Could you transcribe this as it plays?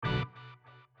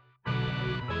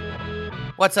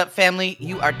What's up, family?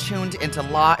 You are tuned into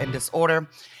Law and Disorder,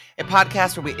 a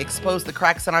podcast where we expose the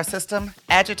cracks in our system,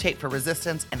 agitate for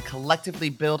resistance, and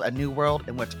collectively build a new world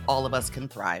in which all of us can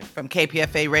thrive. From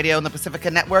KPFA Radio and the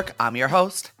Pacifica Network, I'm your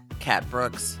host, Kat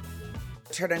Brooks.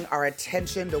 Turning our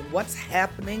attention to what's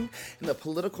happening in the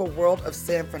political world of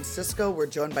San Francisco, we're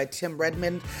joined by Tim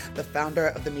Redmond, the founder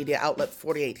of the media outlet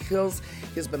 48 Hills.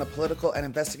 He's been a political and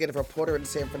investigative reporter in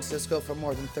San Francisco for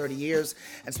more than 30 years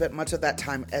and spent much of that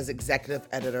time as executive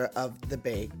editor of The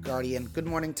Bay Guardian. Good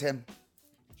morning, Tim.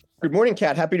 Good morning,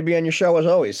 Kat. Happy to be on your show as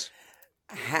always.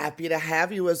 Happy to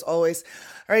have you as always.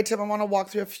 All right, Tim, I want to walk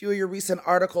through a few of your recent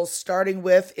articles, starting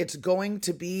with it's going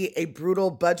to be a brutal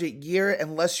budget year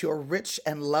unless you're rich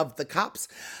and love the cops.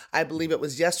 I believe it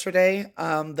was yesterday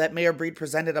that Mayor Breed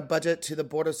presented a budget to the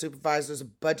Board of Supervisors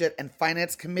Budget and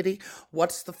Finance Committee.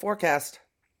 What's the forecast?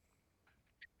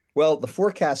 Well, the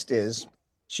forecast is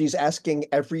she's asking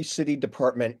every city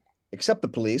department, except the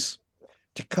police,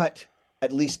 to cut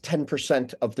at least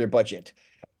 10% of their budget.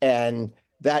 And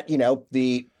that, in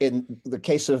the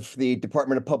case of the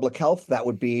Department of Public Health, that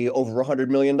would be over $100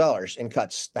 million in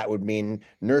cuts. That would mean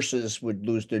nurses would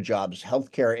lose their jobs,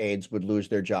 healthcare aides would lose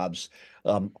their jobs,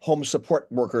 home support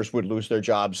workers would lose their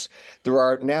jobs. There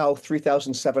are now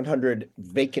 3,700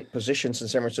 vacant positions in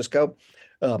San Francisco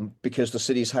because the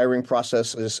city's hiring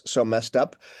process is so messed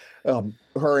up.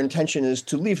 Her intention is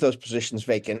to leave those positions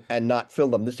vacant and not fill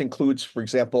them. This includes, for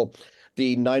example,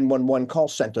 the 911 call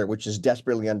center, which is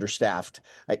desperately understaffed.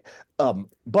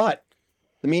 But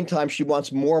in the meantime, she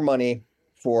wants more money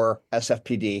for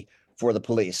SFPD, for the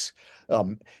police.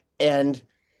 And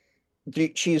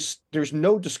there's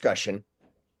no discussion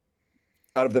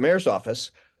out of the mayor's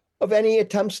office of any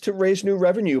attempts to raise new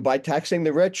revenue by taxing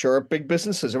the rich or big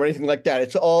businesses or anything like that.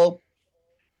 It's all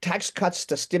tax cuts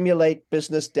to stimulate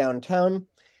business downtown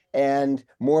and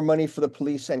more money for the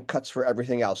police and cuts for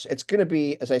everything else. It's going to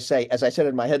be, as I said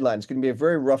in my headline, it's going to be a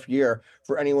very rough year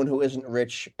for anyone who isn't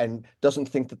rich and doesn't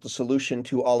think that the solution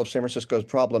to all of San Francisco's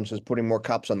problems is putting more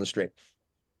cops on the street.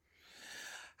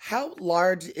 How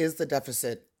large is the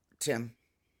deficit, Tim?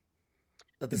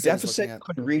 The deficit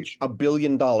could reach $1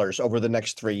 billion over the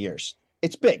next 3 years.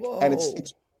 It's big. Whoa. And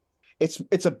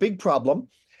it's a big problem.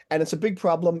 And it's a big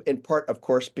problem in part, of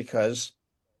course, because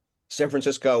San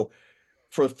Francisco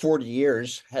for 40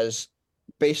 years has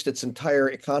based its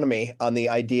entire economy on the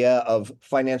idea of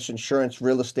finance, insurance,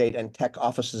 real estate, and tech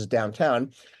offices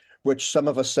downtown, which some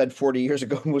of us said 40 years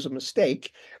ago was a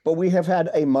mistake. But we have had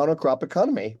a monocrop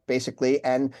economy, basically.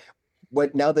 And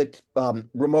now that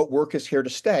remote work is here to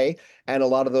stay, and a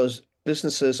lot of those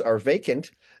businesses are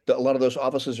vacant, a lot of those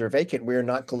offices are vacant, we're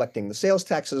not collecting the sales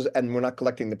taxes and we're not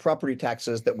collecting the property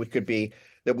taxes that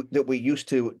we used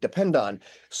to depend on.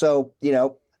 So,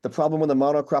 the problem with the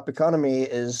monocrop economy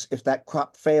is if that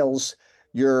crop fails,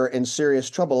 you're in serious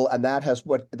trouble, and that's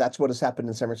what has happened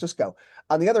in San Francisco.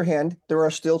 On the other hand, there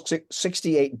are still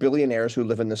 68 billionaires who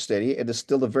live in the city. It is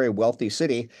still a very wealthy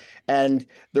city, and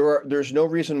there's no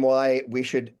reason why we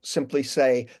should simply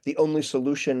say the only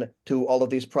solution to all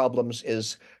of these problems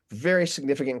is very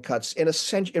significant cuts in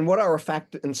what are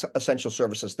essential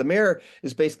services. The mayor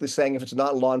is basically saying if it's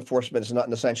not law enforcement, it's not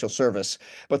an essential service.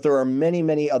 But there are many,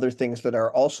 many other things that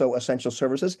are also essential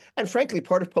services and frankly,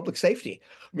 part of public safety.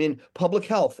 I mean, public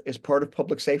health is part of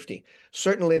public safety.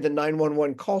 Certainly the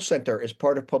 911 call center is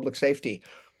part of public safety.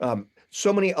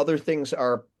 So many other things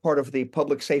are part of the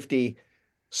public safety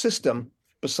system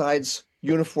besides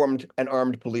uniformed and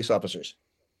armed police officers.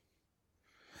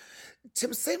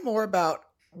 Tim, say more about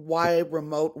why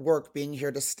remote work being here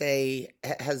to stay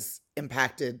has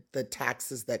impacted the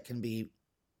taxes that can be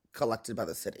collected by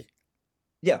the city.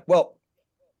 Yeah, well,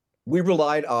 we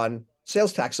relied on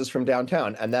sales taxes from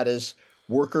downtown, and that is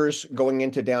workers going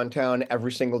into downtown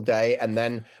every single day and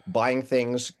then buying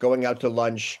things, going out to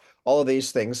lunch, all of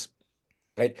these things.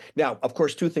 Right now, of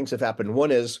course, two things have happened. One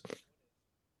is,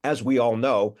 as we all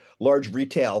know, large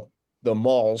retail, the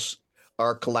malls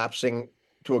are collapsing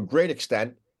to a great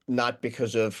extent, not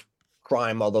because of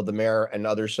crime, although the mayor and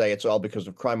others say it's all because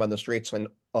of crime on the streets and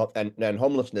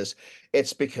homelessness.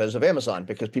 It's because of Amazon,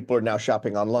 because people are now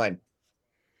shopping online.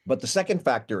 But the second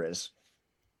factor is,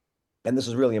 and this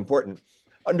is really important,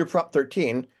 under Prop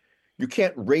 13, you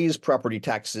can't raise property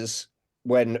taxes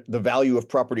when the value of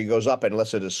property goes up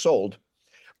unless it is sold.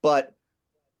 But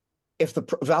if the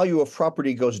value of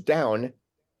property goes down,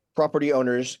 property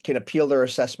owners can appeal their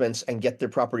assessments and get their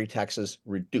property taxes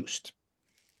reduced.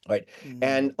 Right. Mm-hmm.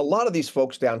 And a lot of these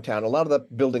folks downtown, a lot of the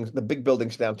buildings, the big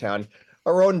buildings downtown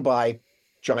are owned by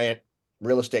giant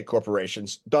real estate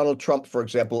corporations. Donald Trump, for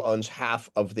example, owns half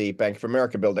of the Bank of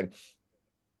America building.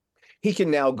 he can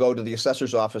now go to the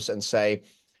assessor's office and say,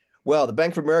 well, the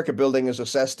Bank of America building is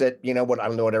assessed at, I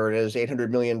don't know, whatever it is,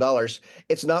 $800 million.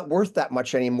 It's not worth that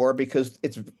much anymore because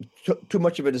it's too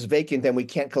much of it is vacant and we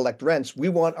can't collect rents. We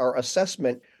want our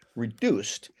assessment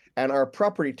reduced and our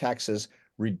property taxes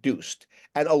reduced.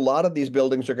 And a lot of these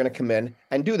buildings are going to come in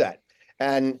and do that.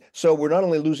 And so we're not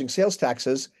only losing sales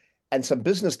taxes and some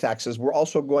business taxes, we're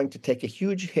also going to take a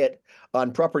huge hit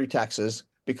on property taxes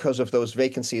because of those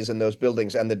vacancies in those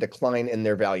buildings and the decline in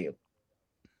their value.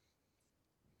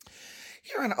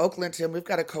 Here in Oakland, Tim, we've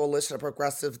got a coalition of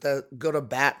progressives that go to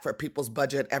bat for people's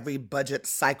budget every budget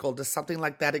cycle. Does something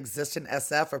like that exist in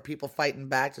SF? Are people fighting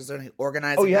back? Is there any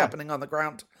organizing happening on the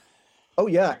ground? Oh,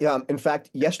 yeah. Yeah. In fact,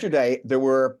 yesterday, there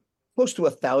were close to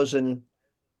 1,000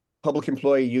 public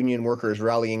employee union workers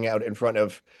rallying out in front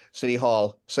of City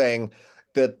Hall saying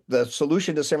that the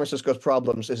solution to San Francisco's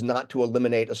problems is not to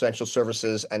eliminate essential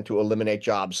services and to eliminate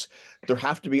jobs. There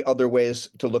have to be other ways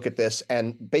to look at this.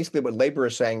 And basically what labor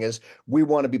is saying is we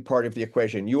want to be part of the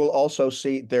equation. You will also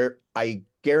see there, I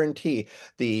guarantee,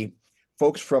 the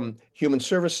folks from human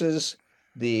services,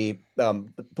 the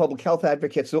public health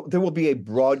advocates, there will be a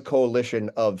broad coalition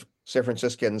of San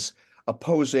Franciscans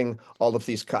opposing all of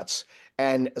these cuts.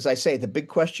 And as I say, the big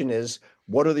question is,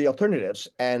 what are the alternatives?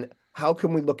 And how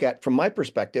can we look at, from my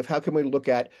perspective, how can we look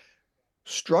at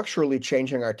structurally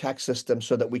changing our tax system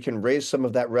so that we can raise some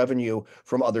of that revenue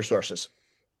from other sources?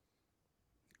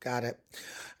 Got it.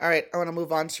 All right, I want to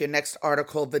move on to your next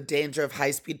article, The Danger of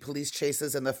High-Speed Police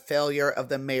Chases and the Failure of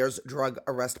the Mayor's Drug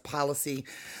Arrest Policy.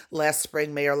 Last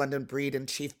spring, Mayor London Breed and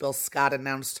Chief Bill Scott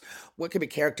announced what could be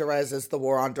characterized as the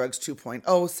War on Drugs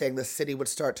 2.0, saying the city would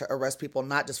start to arrest people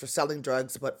not just for selling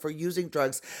drugs, but for using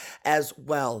drugs as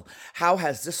well. How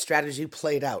has this strategy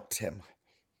played out, Tim?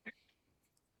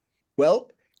 Well,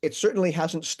 it certainly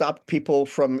hasn't stopped people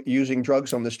from using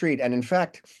drugs on the street. And in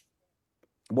fact,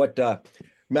 what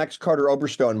Max Carter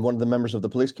Oberstone, one of the members of the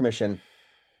police commission,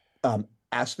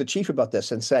 asked the chief about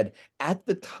this and said, at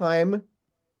the time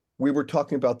we were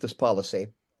talking about this policy,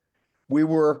 we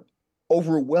were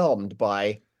overwhelmed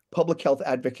by public health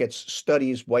advocates,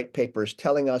 studies, white papers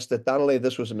telling us that not only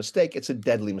this was a mistake, it's a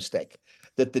deadly mistake,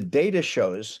 that the data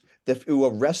shows that if you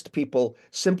arrest people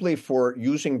simply for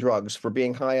using drugs, for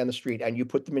being high on the street, and you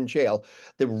put them in jail,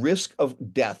 the risk of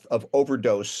death, of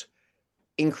overdose,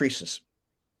 increases.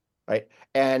 Right.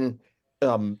 And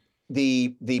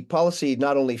the policy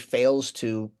not only fails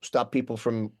to stop people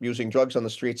from using drugs on the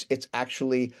streets, it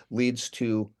actually leads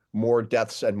to more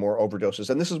deaths and more overdoses.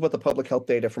 And this is what the public health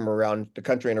data from around the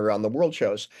country and around the world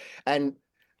shows. And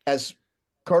as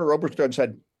Carter Oberstone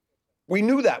said, we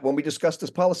knew that when we discussed this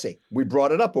policy. We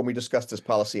brought it up when we discussed this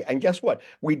policy. And guess what?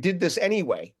 We did this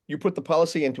anyway. You put the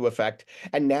policy into effect,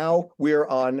 and now we're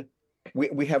on.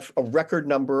 We have a record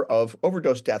number of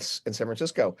overdose deaths in San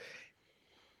Francisco.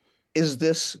 Is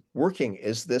this working?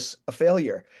 Is this a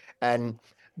failure? And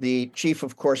the chief,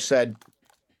 of course, said,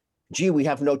 gee, we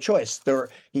have no choice.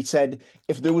 He said,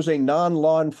 if there was a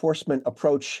non-law enforcement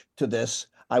approach to this,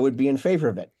 I would be in favor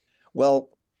of it.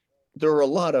 Well, there are a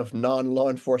lot of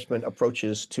non-law enforcement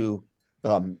approaches to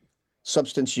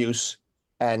substance use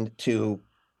and to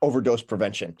overdose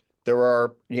prevention. There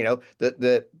are,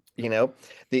 the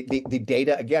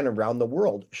data again around the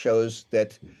world shows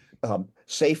that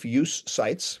safe use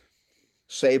sites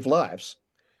save lives,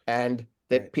 and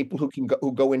that people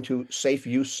who go into safe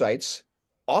use sites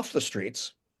off the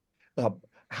streets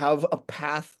have a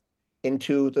path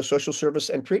into the social service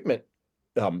and treatment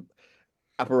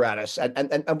apparatus.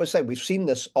 And I would say we've seen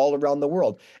this all around the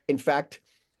world. In fact,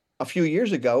 a few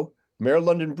years ago, Mayor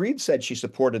London Breed said she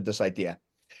supported this idea,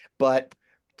 but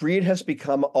Breed has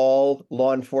become all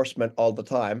law enforcement all the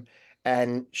time,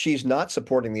 and she's not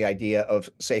supporting the idea of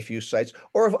safe use sites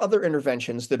or of other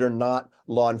interventions that are not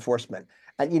law enforcement.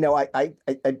 And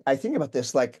I think about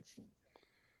this, like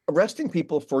arresting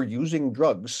people for using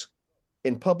drugs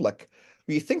in public.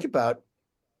 You think about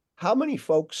how many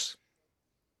folks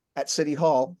at City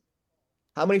Hall,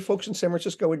 how many folks in San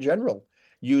Francisco in general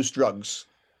use drugs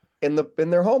in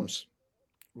their homes.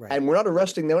 Right. And we're not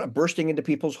arresting them, not bursting into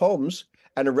people's homes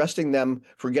and arresting them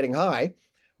for getting high.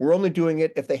 We're only doing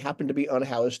it if they happen to be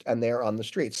unhoused and they're on the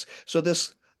streets. So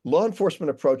this law enforcement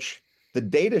approach, the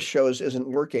data shows isn't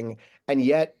working, and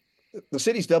yet the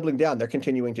city's doubling down. They're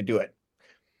continuing to do it.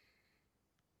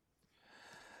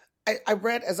 I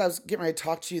read, as I was getting ready to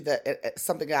talk to you, that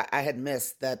something I had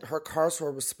missed, that her cars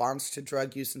for response to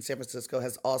drug use in San Francisco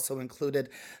has also included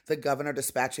the governor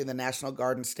dispatching the National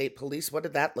Guard and state police. What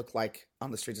did that look like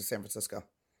on the streets of San Francisco?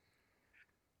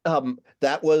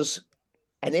 That was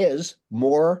and is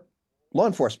more law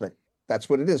enforcement. That's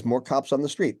what it is. More cops on the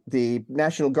street. The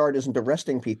National Guard isn't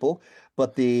arresting people,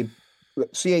 but the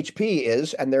CHP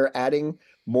is, and they're adding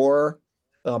more.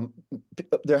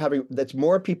 That's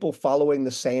more people following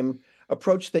the same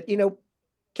approach that,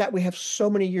 Kat, we have so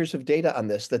many years of data on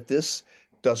this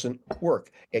doesn't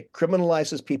work. It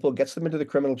criminalizes people, gets them into the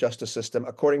criminal justice system,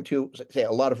 according to, say,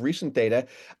 a lot of recent data,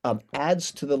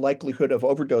 adds to the likelihood of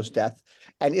overdose death,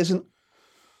 and isn't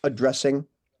addressing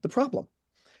the problem.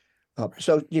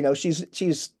 So,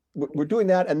 we're doing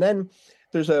that. And then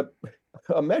there's a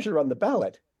measure on the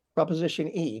ballot, Proposition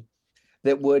E,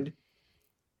 that would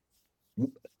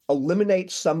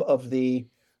eliminate some of the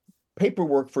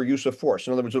paperwork for use of force.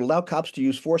 In other words, it would allow cops to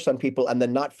use force on people and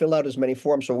then not fill out as many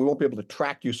forms, so we won't be able to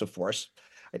track use of force.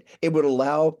 It would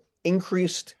allow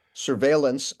increased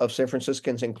surveillance of San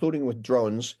Franciscans, including with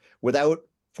drones, without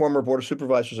former Board of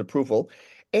Supervisors approval.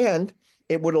 And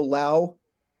it would allow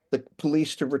the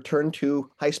police to return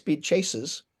to high-speed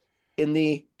chases in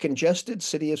the congested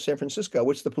city of San Francisco,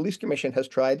 which the Police Commission has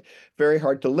tried very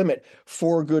hard to limit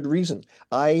for good reason.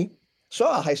 I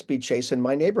saw a high-speed chase in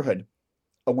my neighborhood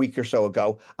a week or so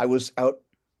ago. I was out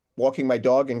walking my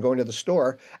dog and going to the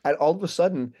store, and all of a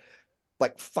sudden,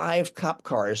 like 5 cop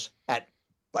cars at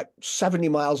like 70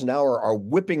 miles an hour are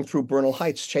whipping through Bernal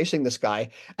Heights chasing this guy,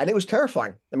 and it was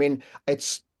terrifying. I mean,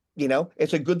 it's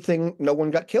a good thing no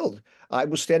one got killed. I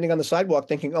was standing on the sidewalk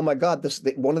thinking, "Oh my God,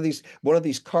 one of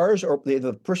these cars, or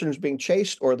the person who's being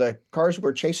chased, or the cars who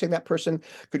are chasing that person,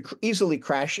 could easily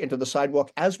crash into the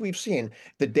sidewalk." As we've seen,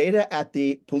 the data at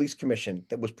the Police Commission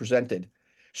that was presented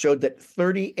showed that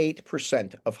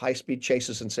 38% of high-speed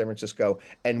chases in San Francisco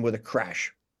end with a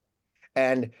crash,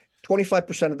 and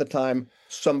 25% of the time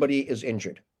somebody is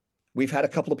injured. We've had a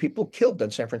couple of people killed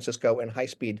in San Francisco in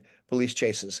high-speed police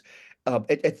chases.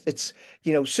 It's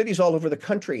cities all over the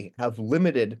country have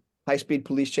limited high-speed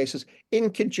police chases in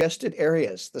congested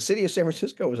areas. The city of San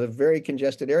Francisco is a very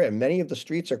congested area. Many of the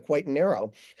streets are quite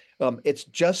narrow. It's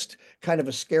just kind of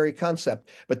a scary concept,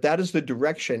 but that is the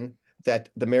direction that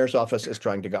the mayor's office is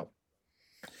trying to go.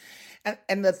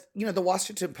 And the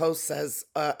Washington Post says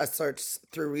asserts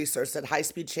through research that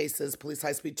police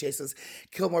high speed chases,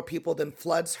 kill more people than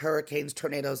floods, hurricanes,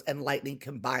 tornadoes, and lightning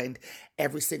combined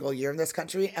every single year in this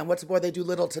country. And what's more, they do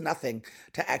little to nothing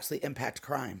to actually impact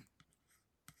crime.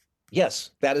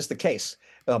 Yes, that is the case.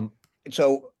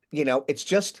 So it's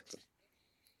just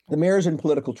the mayor's in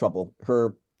political trouble.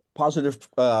 Her positive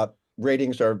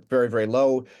ratings are very, very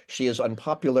low. She is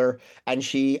unpopular, and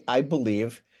she, I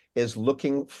believe, is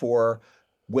looking for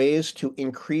ways to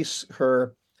increase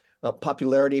her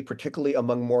popularity, particularly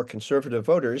among more conservative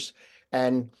voters.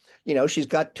 And, she's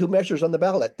got 2 measures on the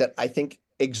ballot that I think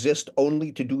exist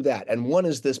only to do that. And one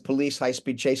is this police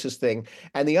high-speed chases thing,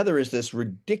 and the other is this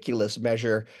ridiculous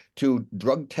measure to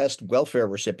drug test welfare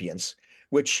recipients,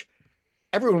 which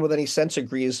everyone with any sense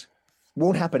agrees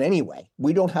won't happen anyway.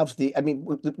 We don't have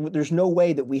there's no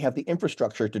way that we have the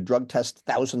infrastructure to drug test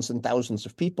thousands and thousands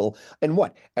of people. And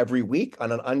every week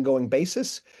on an ongoing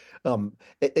basis?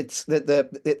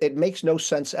 It makes no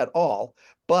sense at all,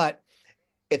 but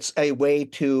it's a way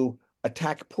to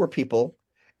attack poor people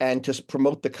and to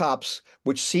promote the cops,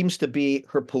 which seems to be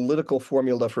her political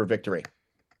formula for victory.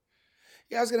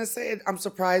 Yeah, I was going to say, I'm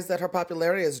surprised that her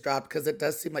popularity has dropped, because it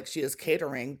does seem like she is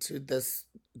catering to this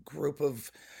group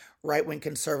of right-wing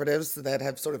conservatives that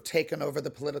have sort of taken over the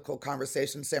political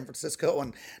conversation in San Francisco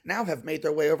and now have made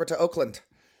their way over to Oakland.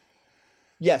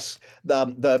 Yes,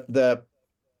 the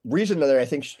reason that I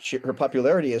think her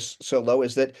popularity is so low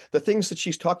is that the things that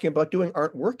she's talking about doing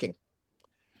aren't working.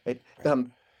 Right?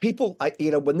 People,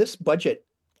 when this budget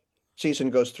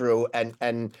season goes through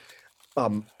and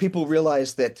people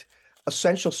realize that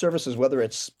essential services, whether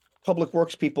it's public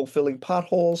works people filling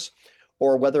potholes,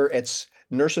 or whether it's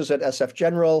nurses at SF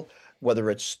General, whether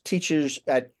it's teachers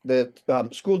at the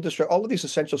school district, all of these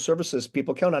essential services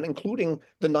people count on, including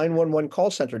the 911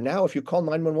 call center. Now, if you call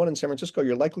 911 in San Francisco,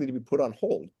 you're likely to be put on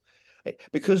hold, right?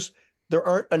 Because there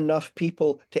aren't enough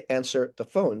people to answer the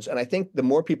phones. And I think the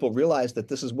more people realize that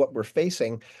this is what we're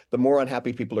facing, the more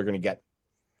unhappy people are going to get.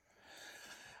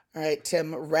 All right,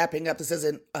 Tim, wrapping up, this is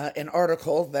an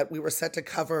article that we were set to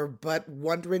cover, but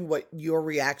wondering what your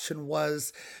reaction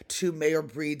was to Mayor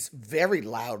Breed's very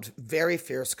loud, very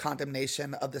fierce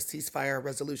condemnation of the ceasefire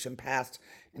resolution passed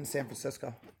in San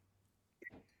Francisco.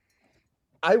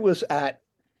 I was at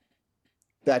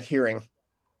that hearing.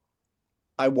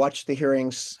 I watched the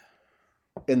hearings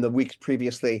in the weeks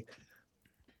previously.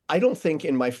 I don't think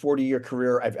in my 40-year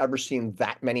career I've ever seen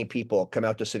that many people come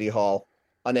out to City Hall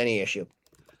on any issue.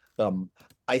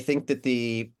 I think that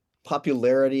the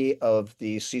popularity of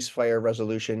the ceasefire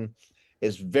resolution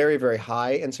is very, very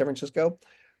high in San Francisco,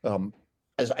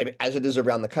 as it is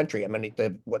around the country. I mean,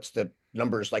 what's the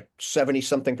numbers? Like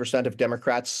 70-something% of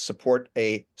Democrats support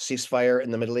a ceasefire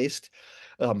in the Middle East.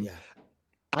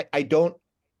 I don't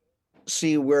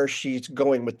see where she's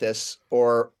going with this,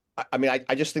 or I mean,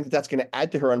 I just think that's going to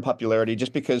add to her unpopularity,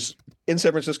 just because in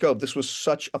San Francisco, this was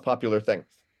such a popular thing.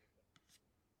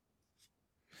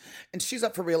 And she's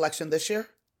up for re-election this year?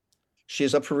 She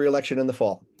is up for re-election in the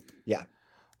fall. Yeah.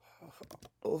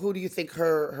 Who do you think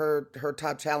her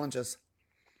top challenges?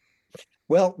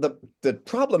 Well, the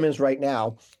problem is right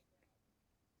now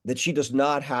that she does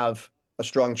not have a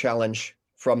strong challenge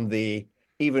from the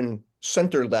even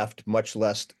center left, much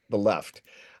less the left.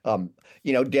 Daniel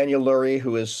Lurie,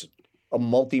 who is a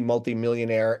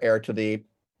multi-millionaire heir to the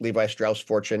Levi Strauss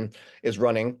fortune, is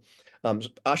running.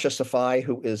 Asha Safai,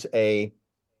 who is a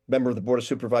member of the Board of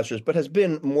Supervisors, but has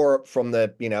been more from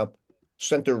the,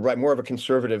 center right, more of a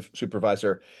conservative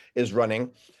supervisor, is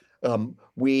running.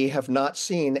 We have not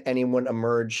seen anyone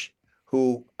emerge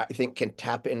who I think can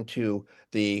tap into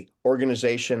the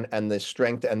organization and the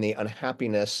strength and the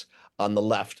unhappiness on the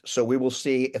left. So we will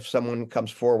see if someone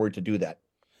comes forward to do that.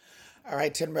 All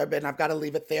right, Tim Redmond, I've got to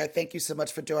leave it there. Thank you so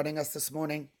much for joining us this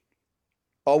morning.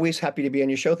 Always happy to be on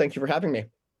your show. Thank you for having me.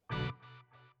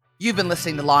 You've been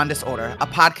listening to Law and Disorder, a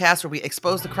podcast where we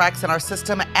expose the cracks in our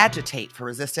system, agitate for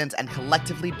resistance, and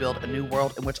collectively build a new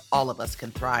world in which all of us can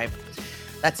thrive.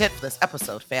 That's it for this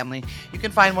episode, family. You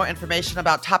can find more information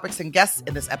about topics and guests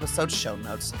in this episode's show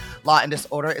notes. Law and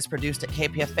Disorder is produced at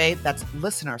KPFA, that's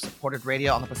listener-supported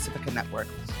radio on the Pacifica Network.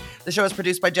 The show is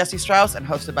produced by Jesse Strauss and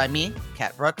hosted by me,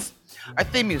 Kat Brooks. Our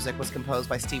theme music was composed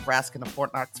by Steve Raskin of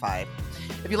Fort Knox 5.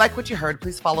 If you like what you heard,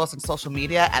 please follow us on social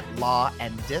media at Law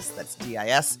and Dis, that's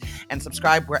D-I-S, and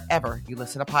subscribe wherever you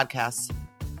listen to podcasts.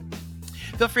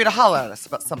 Feel free to holler at us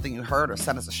about something you heard or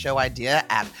send us a show idea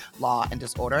at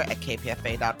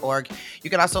lawanddisorder@kpfa.org. You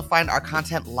can also find our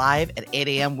content live at 8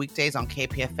 a.m. weekdays on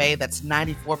KPFA. That's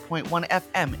 94.1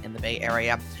 FM in the Bay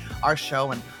Area. Our show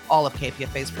and all of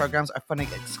KPFA's programs are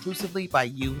funded exclusively by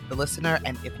you, the listener.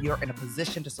 And if you're in a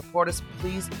position to support us,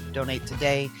 please donate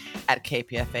today at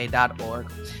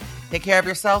kpfa.org. Take care of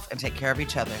yourself and take care of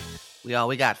each other. We all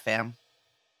we got, fam.